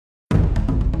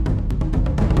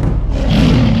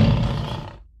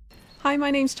Hi,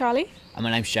 my name's Charlie. And my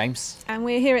name's James. And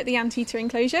we're here at the Anteater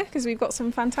enclosure because we've got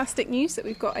some fantastic news that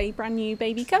we've got a brand new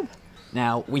baby cub.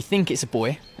 Now, we think it's a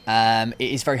boy. It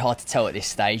is very hard to tell at this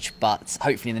stage, but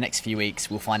hopefully in the next few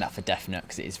weeks we'll find out for definite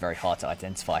because it is very hard to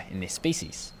identify in this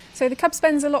species. So the cub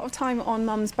spends a lot of time on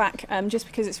mum's back just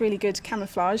because it's really good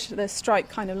camouflage. The stripe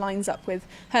kind of lines up with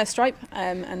her stripe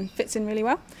and fits in really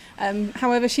well.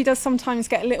 However, she does sometimes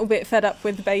get a little bit fed up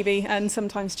with the baby and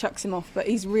sometimes chucks him off, but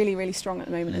he's really, really strong at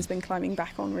the moment, has been climbing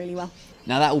back on really well.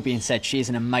 Now, that all being said, she is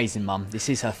an amazing mum. This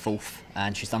is her fourth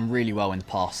and she's done really well in the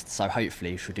past, so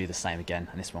hopefully she'll do the same again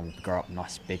and this one will grow up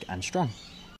nice, big and strong.